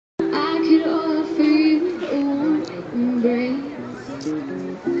embrace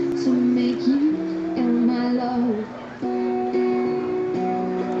to make you feel my love.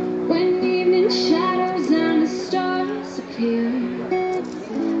 When evening shadows and the stars appear,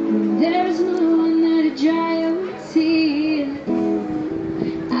 when there's no one there to dry your tears,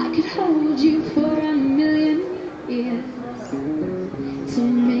 I could hold you for a million years to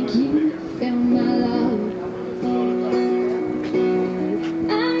make you feel my love.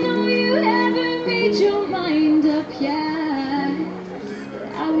 I know you haven't made your mind up yet, but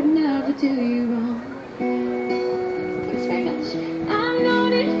I would never do you wrong. Thanks very much. I've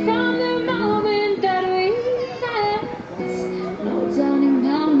known it from the moment that we met. No doubt in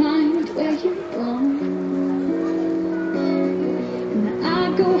my mind where you belong. And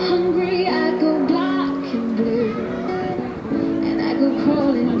I go hungry, I go black and blue, and I go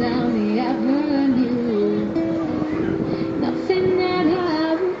crawling down the avenue. Nothing that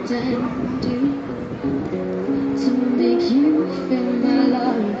I wouldn't do to make you feel my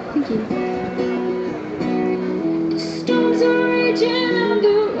love. Thank you. The storms are raging on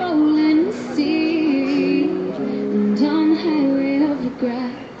the rolling sea and on the highway of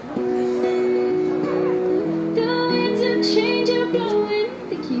regret. The winds of change are blowing,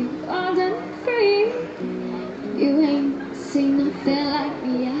 think you are done free. You ain't seen nothing like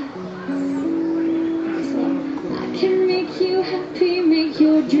me yet. So I can make you happy, make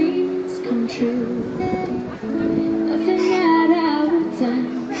your dreams come true. Nothing